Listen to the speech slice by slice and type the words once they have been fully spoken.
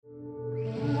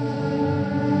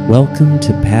Welcome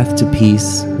to Path to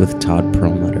Peace with Todd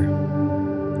Perlmutter.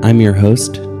 I'm your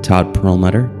host, Todd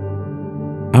Perlmutter.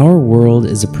 Our world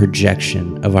is a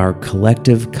projection of our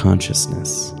collective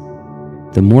consciousness.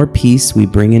 The more peace we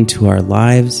bring into our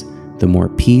lives, the more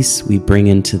peace we bring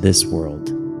into this world.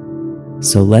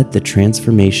 So let the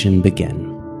transformation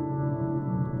begin.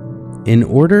 In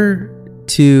order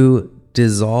to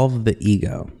dissolve the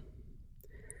ego,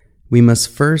 we must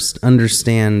first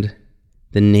understand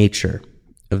the nature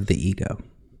of the ego.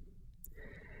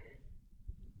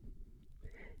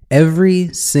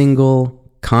 Every single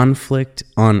conflict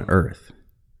on earth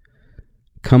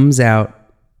comes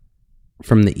out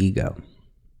from the ego.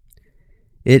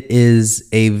 It is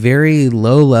a very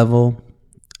low level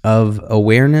of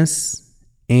awareness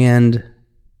and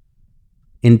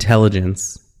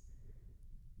intelligence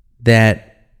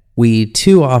that we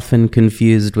too often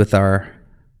confused with our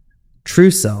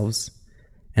true selves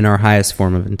and our highest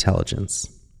form of intelligence.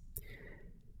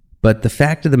 But the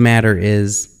fact of the matter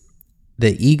is,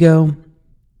 the ego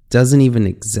doesn't even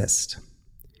exist.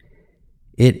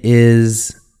 It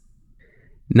is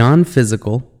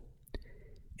non-physical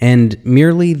and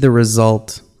merely the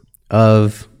result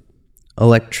of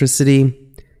electricity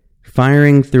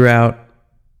firing throughout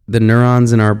the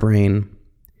neurons in our brain,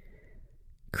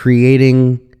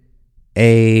 creating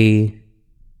a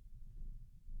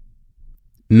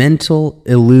mental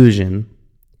illusion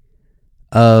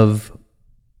of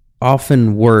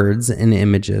often words and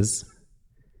images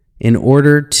in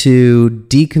order to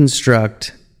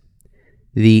deconstruct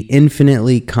the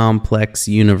infinitely complex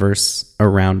universe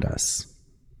around us.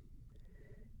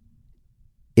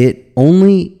 It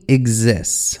only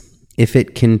exists if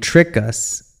it can trick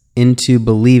us into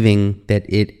believing that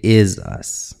it is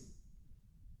us.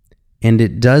 And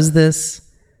it does this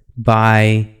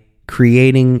by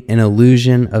creating an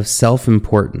illusion of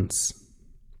self-importance.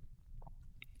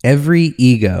 Every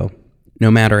ego, no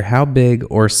matter how big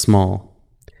or small,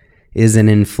 is an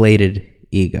inflated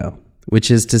ego,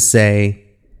 which is to say,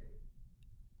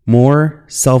 more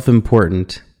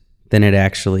self-important than it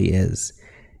actually is.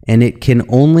 And it can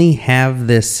only have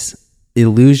this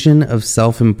illusion of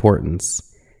self-importance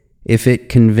if it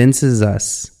convinces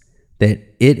us that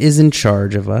it is in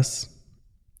charge of us,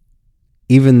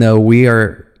 even though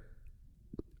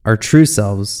our true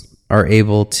selves are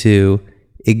able to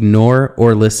ignore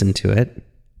or listen to it,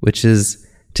 which is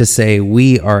to say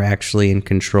we are actually in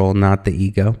control, not the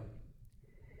ego.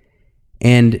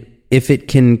 And if it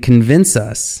can convince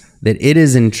us that it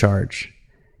is in charge,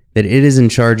 that it is in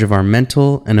charge of our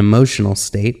mental and emotional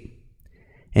state,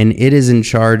 and it is in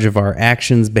charge of our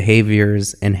actions,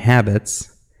 behaviors, and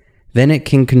habits, then it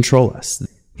can control us.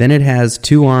 Then it has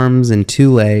 2 arms and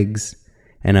 2 legs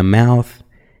and a mouth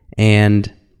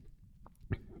and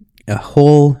a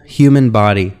whole human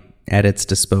body at its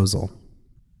disposal.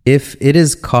 If it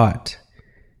is caught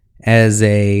as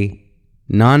a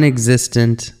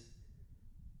non-existent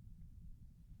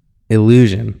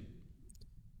illusion,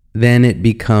 then it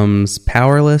becomes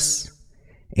powerless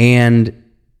and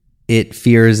it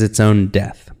fears its own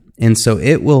death. And so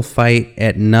it will fight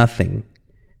at nothing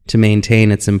to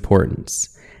maintain its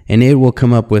importance. And it will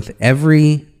come up with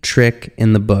every trick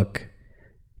in the book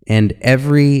and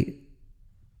every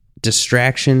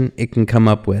distraction it can come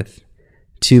up with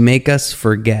to make us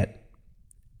forget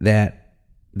that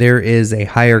there is a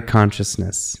higher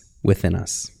consciousness within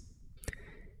us.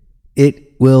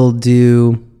 It will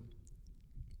do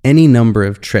any number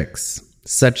of tricks,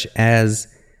 such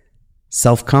as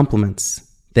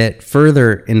self-compliments that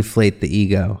further inflate the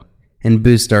ego and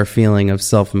boost our feeling of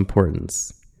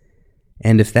self-importance.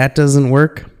 And if that doesn't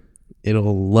work,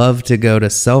 it'll love to go to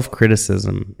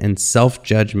self-criticism and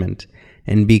self-judgment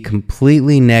and be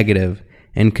completely negative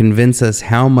and convince us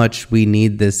how much we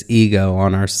need this ego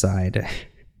on our side.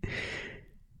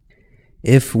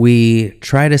 If we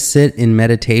try to sit in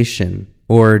meditation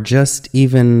or just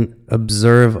even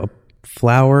observe a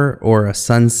flower or a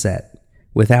sunset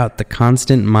without the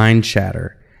constant mind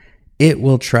chatter, it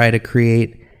will try to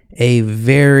create a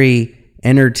very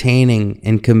entertaining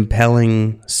and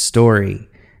compelling story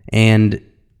and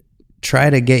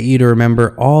try to get you to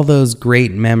remember all those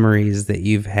great memories that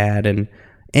you've had and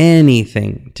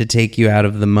anything to take you out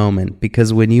of the moment.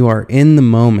 Because when you are in the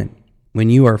moment, when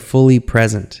you are fully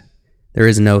present, there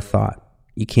is no thought.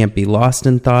 You can't be lost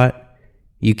in thought.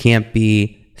 You can't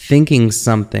be thinking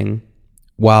something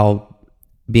while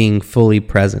being fully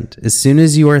present. As soon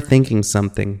as you are thinking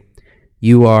something,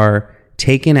 you are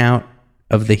taken out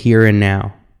of the here and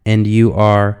now, and you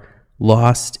are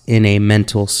lost in a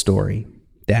mental story.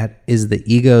 That is the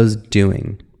ego's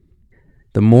doing.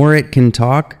 The more it can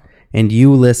talk and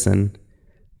you listen,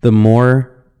 the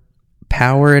more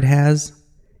power it has,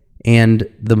 and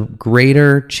the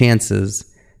greater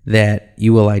chances that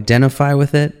you will identify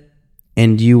with it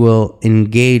and you will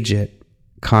engage it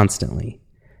constantly.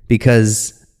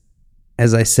 Because,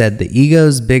 as I said, the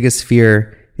ego's biggest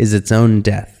fear is its own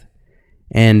death.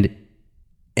 And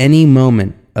any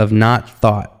moment of not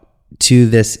thought to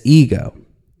this ego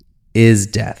is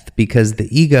death, because the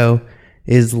ego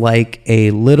is like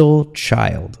a little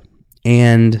child,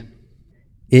 and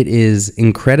it is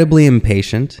incredibly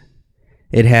impatient.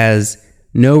 It has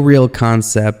no real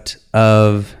concept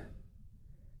of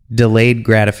delayed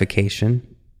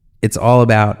gratification. It's all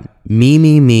about me,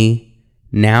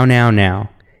 now.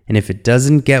 And if it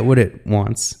doesn't get what it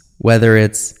wants, whether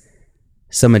it's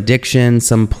some addiction,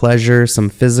 some pleasure, some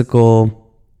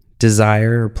physical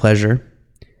desire or pleasure,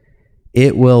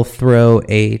 it will throw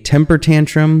a temper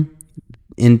tantrum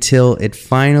until it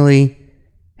finally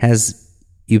has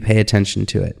you pay attention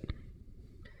to it.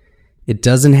 It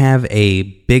doesn't have a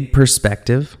big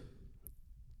perspective.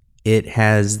 It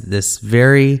has this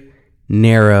very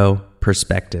narrow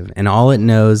perspective, and all it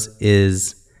knows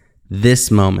is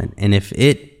this moment. And if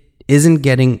it isn't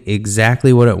getting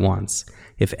exactly what it wants,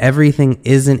 if everything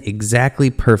isn't exactly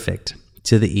perfect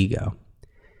to the ego,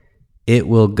 it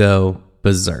will go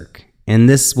berserk. And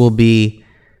this will be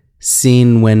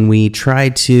seen when we try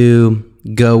to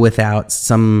go without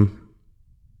some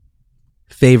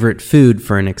favorite food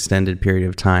for an extended period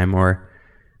of time, or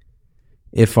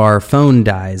if our phone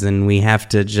dies and we have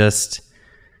to just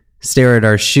stare at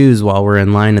our shoes while we're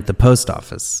in line at the post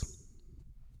office.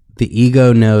 The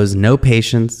ego knows no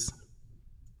patience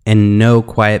and no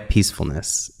quiet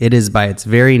peacefulness. It is by its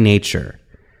very nature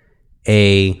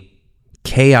a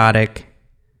chaotic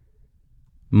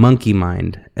monkey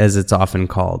mind, as it's often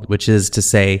called, which is to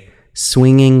say,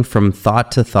 swinging from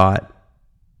thought to thought,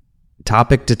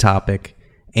 topic to topic,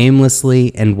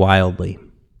 aimlessly and wildly.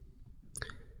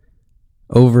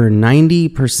 Over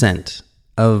 90%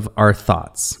 of our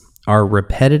thoughts are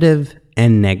repetitive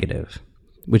and negative,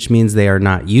 which means they are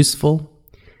not useful,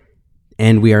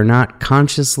 and we are not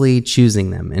consciously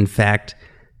choosing them. In fact,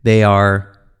 they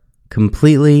are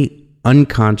completely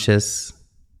unconscious,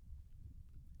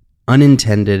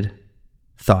 unintended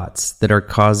thoughts that are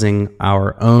causing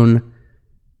our own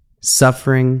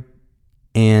suffering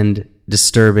and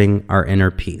disturbing our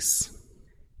inner peace.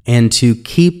 And to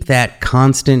keep that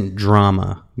constant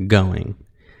drama going,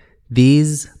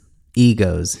 these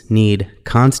egos need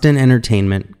constant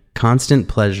entertainment, constant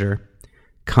pleasure,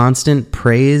 constant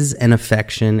praise and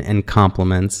affection and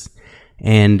compliments,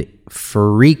 and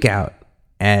freak out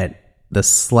at the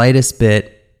slightest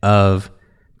bit of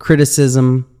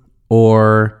criticism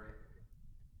or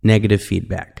negative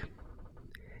feedback.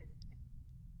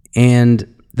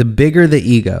 And the bigger the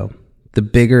ego, the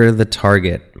bigger the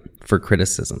target for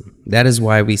criticism. That is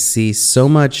why we see so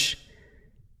much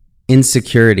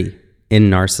insecurity in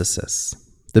narcissists.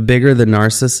 The bigger the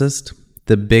narcissist,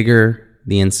 the bigger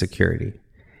the insecurity.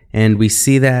 And we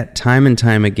see that time and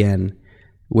time again,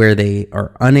 where they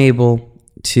are unable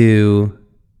to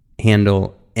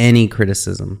handle any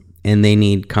criticism and they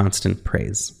need constant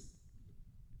praise.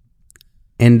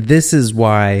 And this is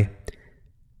why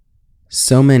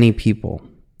so many people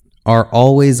are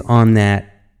always on that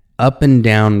up and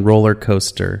down roller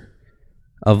coaster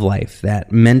of life,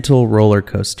 that mental roller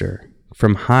coaster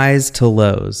from highs to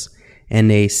lows,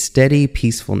 and a steady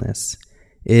peacefulness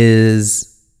is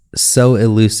so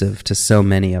elusive to so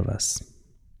many of us.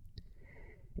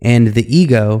 And the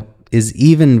ego is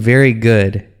even very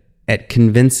good at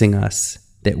convincing us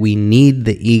that we need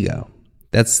the ego.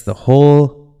 That's the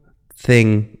whole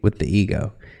thing with the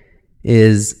ego,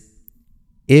 is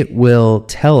it will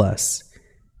tell us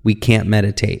we can't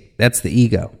meditate. That's the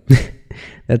ego.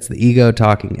 That's the ego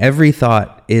talking. Every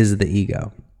thought is the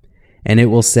ego. And it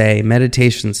will say,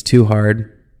 meditation's too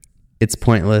hard. It's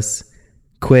pointless.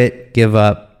 Quit, give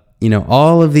up. You know,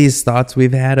 all of these thoughts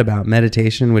we've had about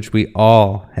meditation, which we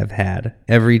all have had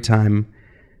every time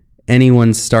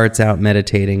anyone starts out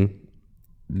meditating,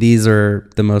 these are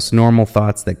the most normal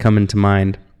thoughts that come into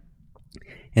mind.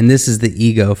 And this is the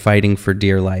ego fighting for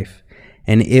dear life.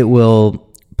 And it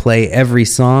will play every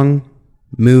song,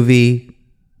 movie,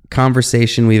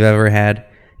 conversation we've ever had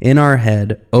in our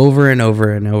head over and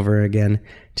over and over again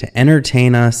to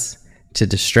entertain us, to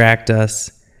distract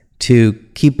us, to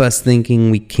keep us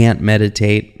thinking we can't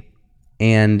meditate.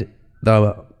 And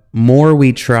the more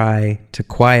we try to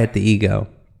quiet the ego,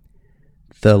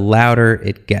 the louder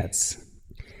it gets.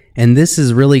 And this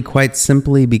is really quite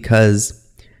simply because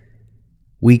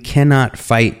we cannot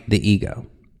fight the ego.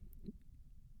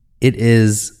 It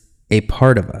is a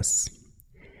part of us.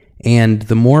 And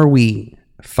the more we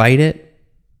fight it,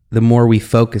 the more we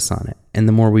focus on it. And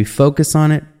the more we focus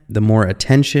on it, the more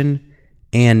attention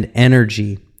and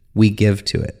energy we give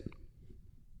to it.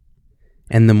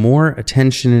 And the more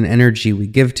attention and energy we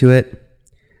give to it,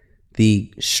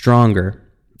 the stronger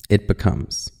it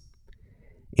becomes.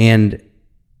 And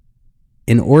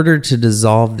in order to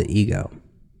dissolve the ego,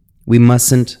 we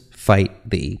mustn't fight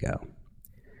the ego.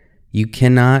 You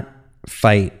cannot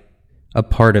fight a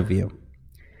part of you.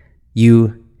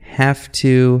 You have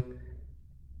to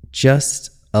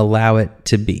just allow it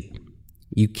to be.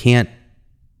 You can't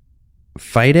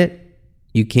fight it,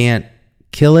 you can't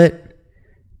kill it,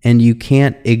 and you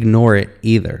can't ignore it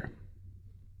either.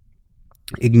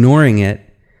 Ignoring it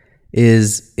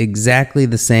is exactly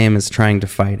the same as trying to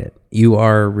fight it. You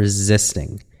are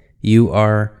resisting. You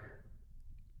are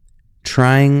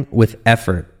trying with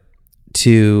effort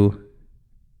to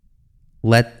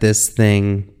let this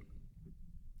thing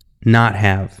not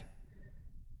have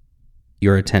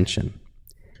your attention.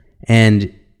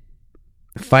 And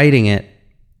fighting it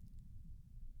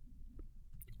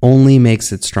only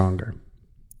makes it stronger.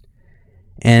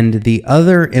 And the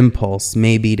other impulse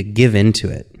may be to give into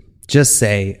it. Just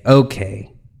say,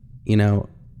 okay,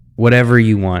 whatever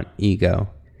you want, ego.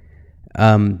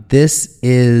 This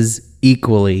is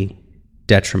equally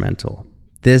detrimental.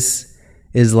 This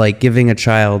is like giving a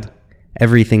child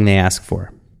everything they ask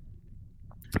for.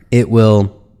 It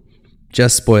will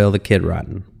just spoil the kid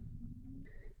rotten.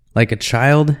 Like a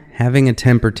child having a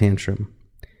temper tantrum,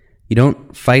 you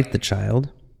don't fight the child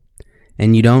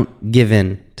and you don't give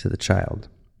in to the child.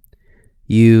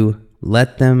 You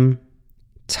let them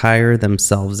tire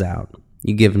themselves out.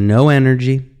 You give no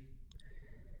energy.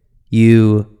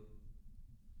 You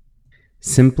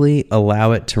simply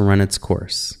allow it to run its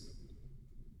course.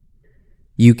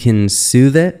 You can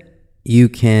soothe it. You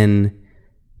can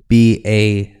be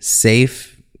a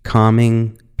safe,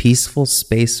 calming, peaceful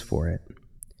space for it.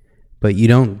 But you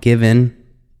don't give in,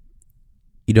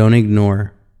 you don't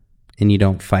ignore, and you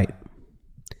don't fight.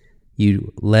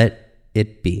 You let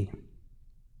it be.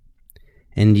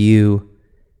 And you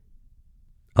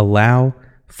allow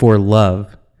for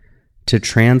love to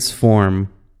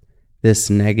transform this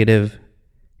negative,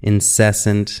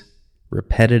 incessant,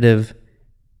 repetitive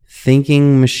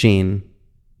thinking machine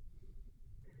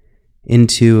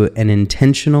into an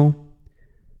intentional,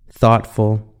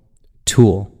 thoughtful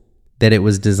tool that it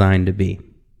was designed to be.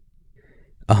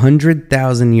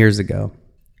 100,000 years ago,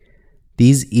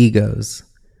 these egos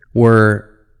were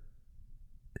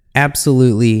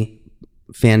absolutely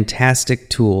fantastic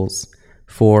tools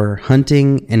for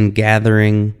hunting and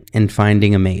gathering and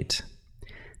finding a mate.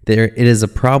 It is a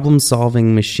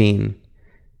problem-solving machine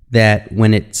that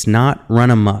when it's not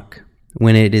run amok,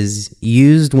 when it is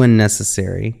used when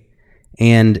necessary,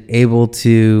 and able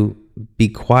to be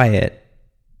quiet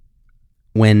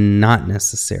when not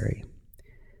necessary,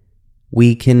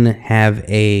 we can have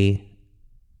a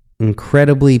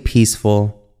incredibly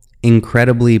peaceful,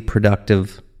 incredibly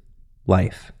productive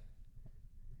life.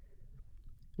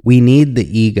 We need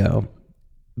the ego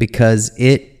because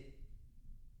it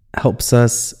helps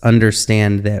us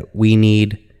understand that we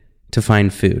need to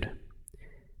find food,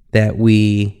 that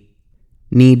we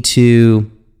need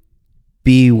to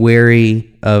be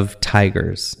wary of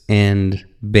tigers and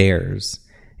bears,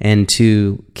 and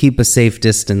to keep a safe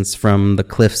distance from the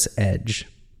cliff's edge,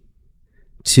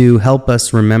 to help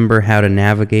us remember how to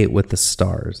navigate with the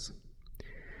stars.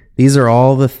 These are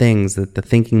all the things that the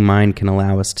thinking mind can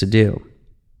allow us to do.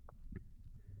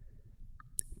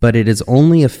 But it is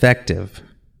only effective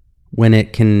when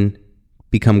it can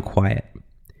become quiet.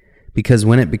 Because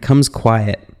when it becomes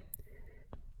quiet,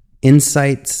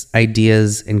 insights,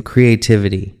 ideas, and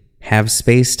creativity have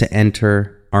space to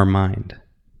enter our mind.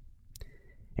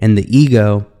 And the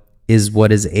ego is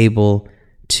what is able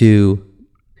to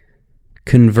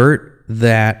convert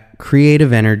that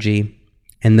creative energy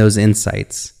and those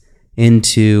insights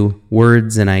into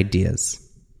words and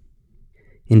ideas,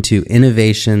 into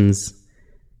innovations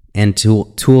and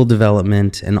tool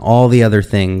development and all the other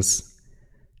things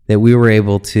that we were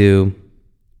able to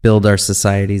build our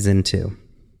societies into.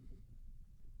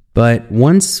 But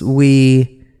once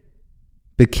we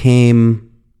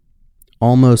became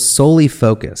almost solely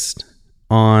focused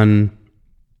on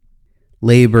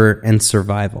labor and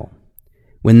survival,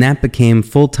 when that became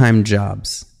full-time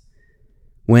jobs,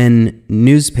 when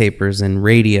newspapers and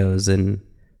radios and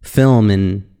film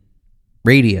and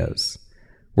radios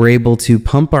were able to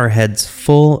pump our heads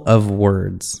full of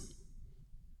words,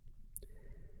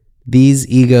 these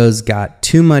egos got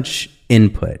too much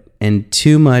input and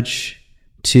too much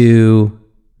to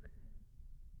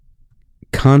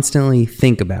constantly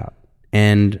think about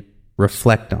and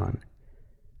reflect on.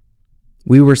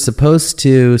 We were supposed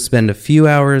to spend a few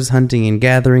hours hunting and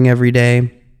gathering every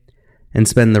day and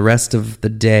spend the rest of the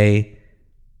day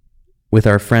with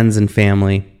our friends and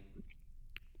family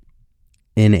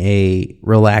in a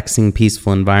relaxing,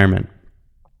 peaceful environment.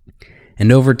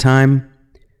 And over time,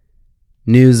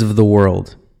 news of the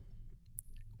world,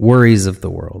 worries of the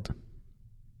world,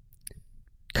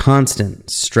 constant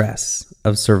stress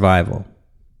of survival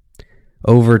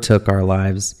overtook our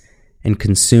lives and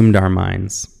consumed our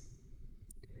minds.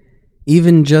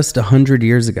 Even just 100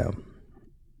 years ago,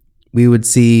 we would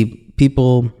see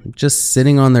people just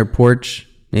sitting on their porch,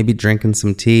 maybe drinking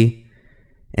some tea,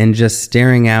 and just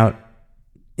staring out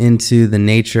into the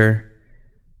nature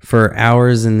for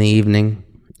hours in the evening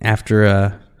after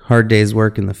a hard day's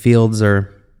work in the fields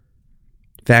or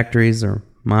factories or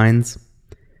mines.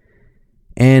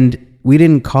 And we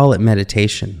didn't call it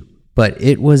meditation, but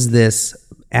it was this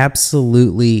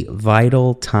absolutely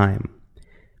vital time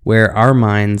where our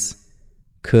minds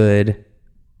could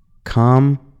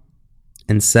calm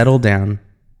and settle down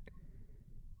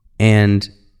and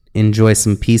enjoy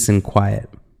some peace and quiet.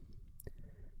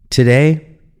 Today,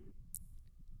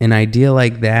 an idea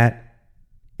like that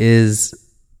is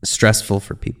stressful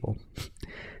for people.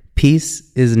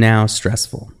 Peace is now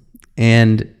stressful,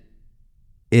 and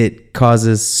it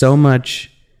causes so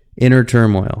much inner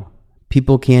turmoil.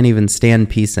 People can't even stand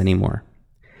peace anymore.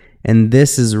 And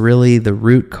this is really the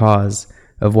root cause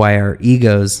of why our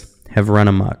egos have run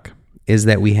amok, is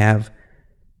that we have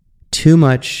too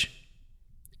much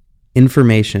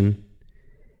information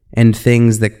and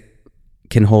things that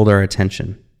can hold our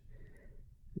attention.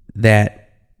 That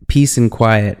peace and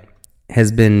quiet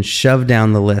has been shoved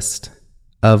down the list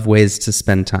of ways to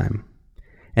spend time.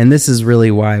 And this is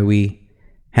really why we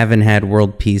haven't had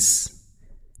world peace,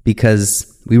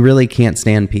 because we really can't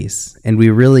stand peace, and we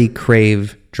really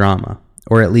crave drama,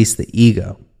 or at least the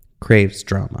ego craves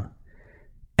drama,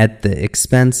 at the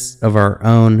expense of our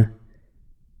own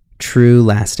true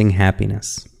lasting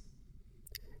happiness.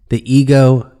 The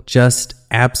ego just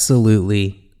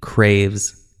absolutely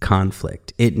craves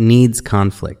conflict. It needs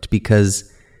conflict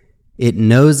because it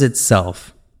knows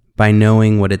itself by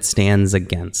knowing what it stands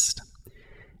against.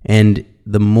 And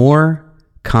the more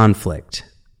conflict,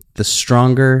 the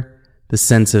stronger the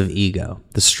sense of ego,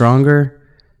 the stronger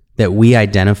that we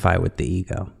identify with the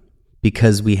ego,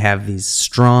 because we have these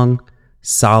strong,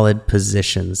 solid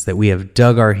positions that we have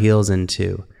dug our heels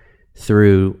into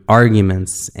through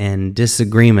arguments and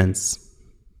disagreements.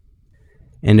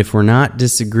 And if we're not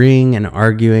disagreeing and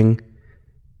arguing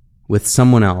with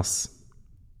someone else,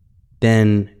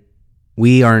 then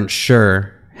we aren't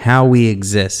sure how we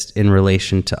exist in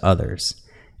relation to others.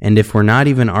 And if we're not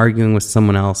even arguing with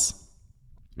someone else,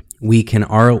 we can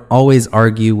always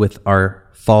argue with our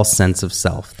false sense of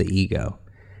self, the ego.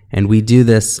 And we do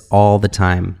this all the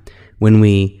time. When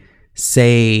we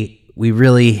say we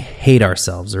really hate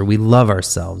ourselves or we love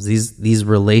ourselves, these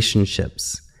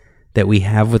relationships that we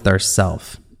have with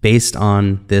ourselves based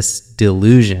on this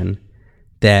delusion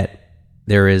that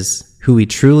there is who we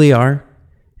truly are,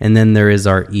 and then there is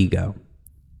our ego.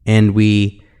 And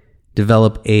we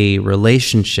develop a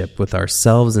relationship with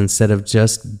ourselves instead of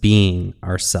just being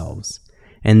ourselves.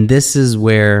 And this is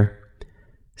where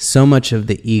so much of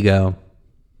the ego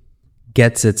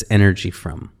gets its energy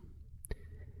from.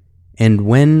 And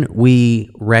when we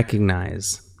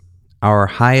recognize our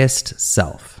highest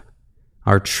self,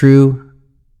 our true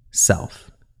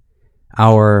self,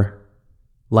 our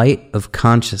light of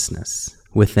consciousness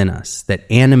within us that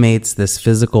animates this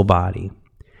physical body,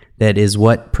 that is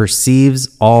what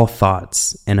perceives all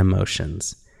thoughts and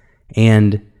emotions,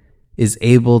 and is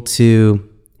able to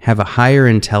have a higher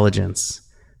intelligence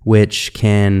which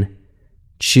can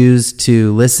choose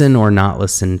to listen or not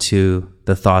listen to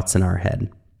the thoughts in our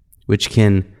head, which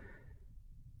can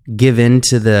give in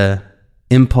to the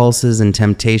impulses and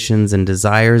temptations and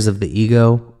desires of the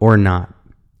ego or not.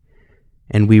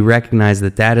 And we recognize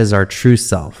that that is our true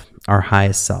self, our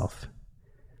highest self.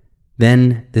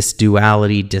 Then this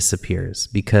duality disappears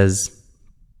because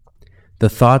the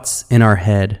thoughts in our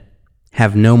head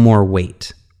have no more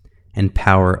weight and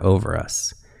power over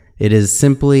us. It is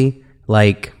simply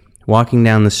like walking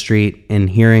down the street and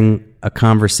hearing a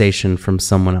conversation from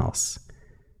someone else.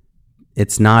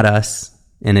 It's not us,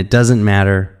 and it doesn't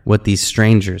matter what these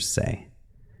strangers say.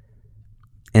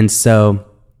 And so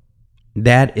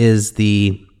that is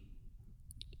the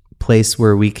place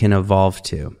where we can evolve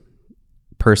to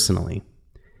personally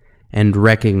and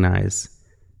recognize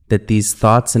that these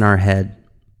thoughts in our head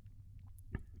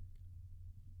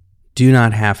do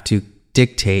not have to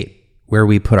dictate where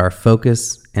we put our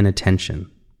focus and attention.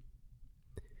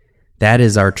 That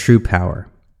is our true power.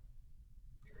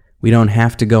 We don't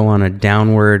have to go on a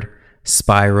downward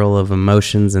spiral of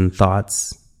emotions and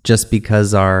thoughts just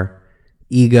because our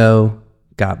ego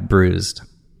got bruised,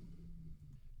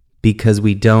 because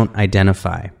we don't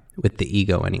identify with the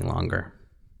ego any longer.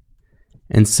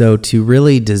 And so to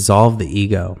really dissolve the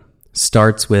ego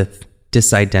starts with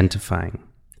disidentifying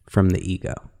from the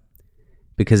ego,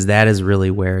 because that is really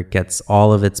where it gets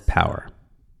all of its power,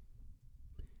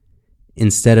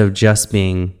 instead of just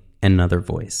being another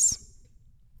voice.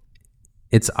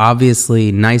 It's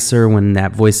obviously nicer when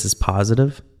that voice is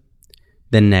positive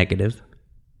than negative,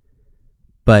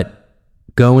 but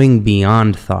going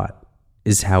beyond thought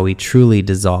is how we truly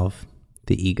dissolve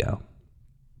the ego.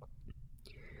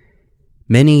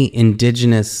 Many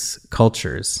indigenous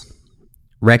cultures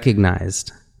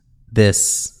recognized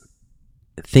this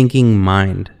thinking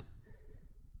mind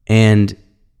and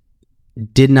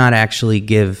did not actually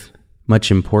give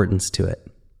much importance to it,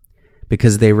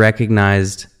 because they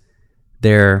recognized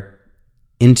their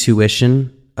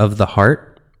intuition of the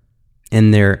heart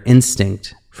and their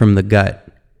instinct from the gut,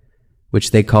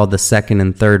 which they called the second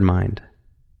and third mind,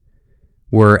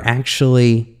 were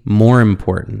actually more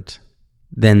important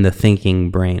than the thinking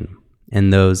brain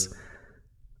and those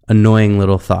annoying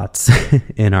little thoughts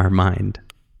in our mind.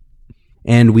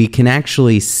 And we can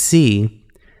actually see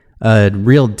a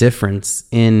real difference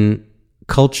in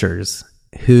cultures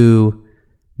who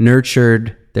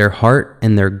nurtured their heart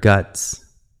and their guts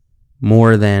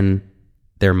more than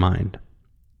their mind.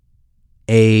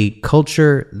 A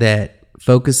culture that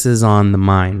focuses on the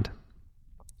mind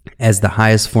as the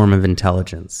highest form of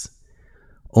intelligence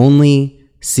only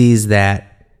sees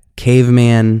that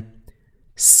caveman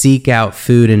seek out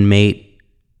food and mate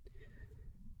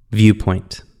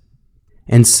viewpoint.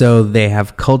 And so they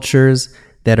have cultures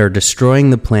that are destroying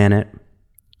the planet,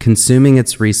 consuming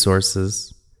its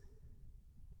resources,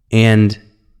 and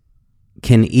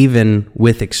can even,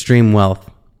 with extreme wealth,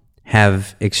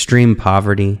 have extreme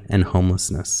poverty and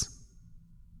homelessness.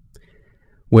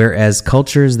 Whereas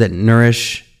cultures that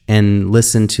nourish and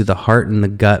listen to the heart and the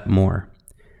gut more,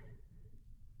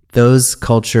 those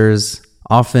cultures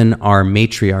often are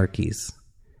matriarchies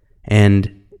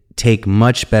and take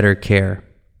much better care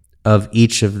of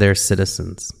each of their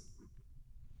citizens.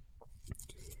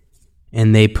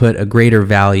 And they put a greater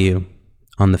value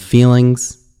on the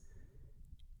feelings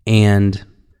and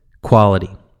quality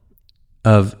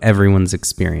of everyone's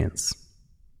experience.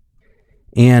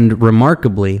 And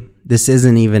remarkably, this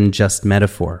isn't even just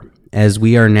metaphor, as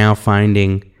we are now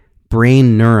finding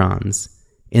brain neurons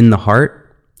in the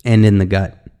heart and in the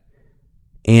gut.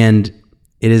 And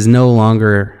it is no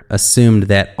longer assumed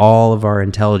that all of our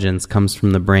intelligence comes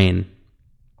from the brain,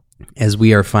 as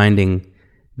we are finding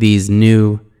these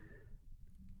new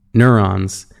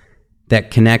neurons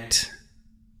that connect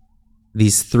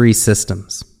these three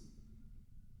systems.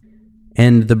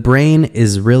 And the brain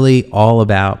is really all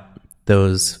about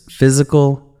those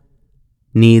physical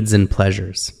needs and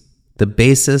pleasures, the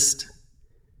basest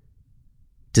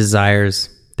desires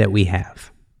that we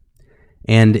have.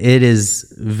 And it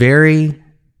is very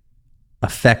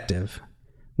effective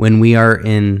when we are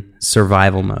in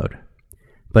survival mode.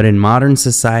 But in modern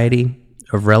society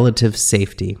of relative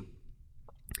safety,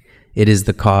 it is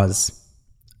the cause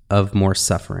of more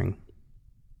suffering.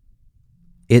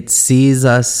 It sees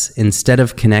us, instead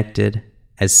of connected,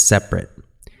 as separate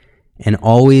and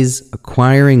always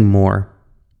acquiring more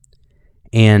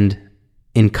and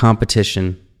in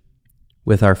competition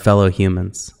with our fellow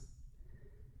humans.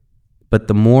 But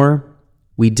the more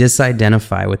we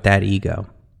disidentify with that ego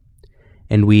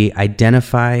and we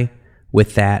identify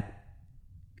with that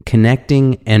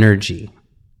connecting energy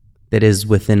that is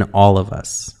within all of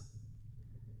us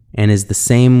and is the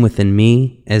same within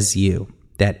me as you,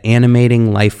 that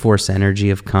animating life force energy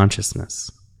of consciousness,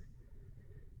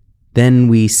 then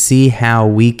we see how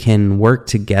we can work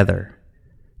together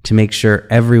to make sure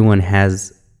everyone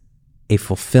has a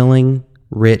fulfilling,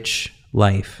 rich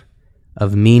life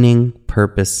of meaning,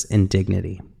 purpose, and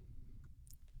dignity.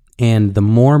 And the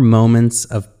more moments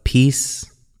of peace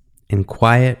and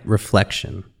quiet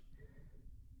reflection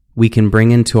we can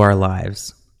bring into our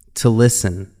lives to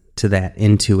listen to that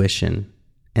intuition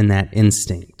and that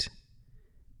instinct,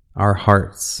 our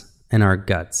hearts and our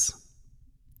guts,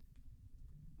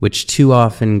 which too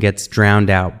often gets drowned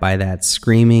out by that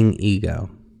screaming ego,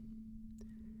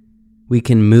 we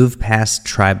can move past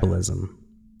tribalism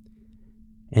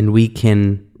and we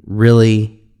can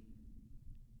really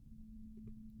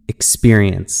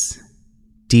experience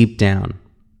deep down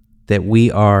that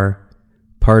we are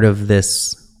part of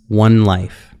this one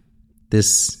life,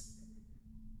 this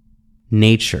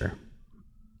nature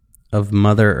of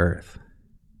Mother Earth,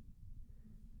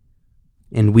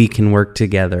 and we can work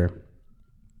together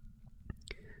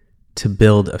to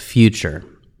build a future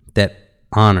that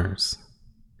honors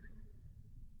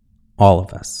all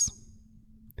of us.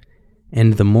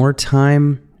 And the more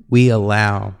time we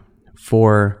allow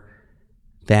for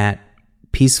that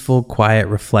peaceful, quiet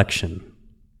reflection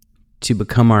to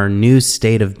become our new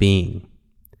state of being,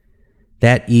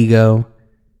 that ego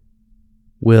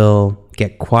will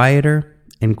get quieter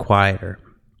and quieter.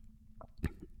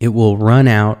 It will run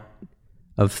out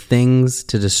of things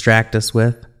to distract us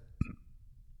with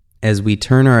as we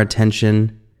turn our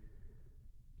attention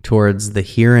towards the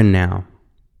here and now.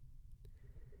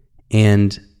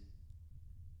 And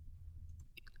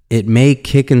it may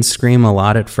kick and scream a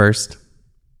lot at first,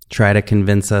 try to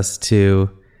convince us to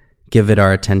give it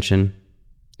our attention.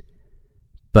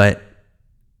 But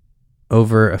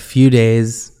over a few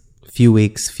days, few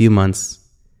weeks, few months,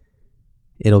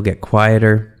 it'll get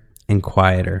quieter and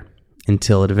quieter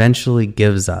until it eventually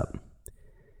gives up.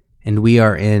 And we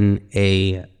are in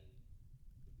a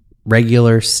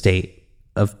regular state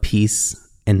of peace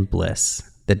and bliss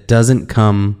that doesn't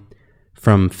come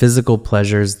from physical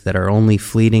pleasures that are only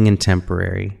fleeting and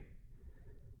temporary,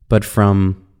 but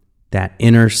from that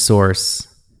inner source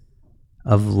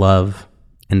of love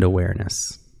and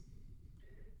awareness.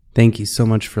 Thank you so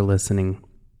much for listening.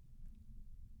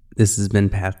 This has been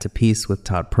Path to Peace with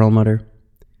Todd Perlmutter.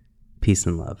 Peace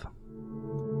and love.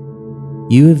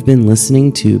 You have been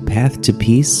listening to Path to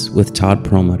Peace with Todd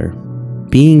Perlmutter.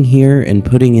 Being here and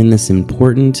putting in this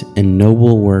important and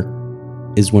noble work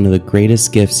is one of the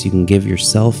greatest gifts you can give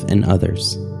yourself and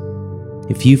others.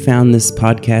 If you found this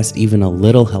podcast even a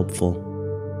little helpful,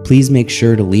 please make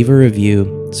sure to leave a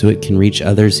review so it can reach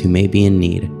others who may be in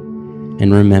need.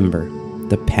 And remember,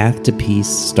 the path to peace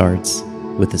starts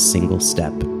with a single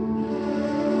step.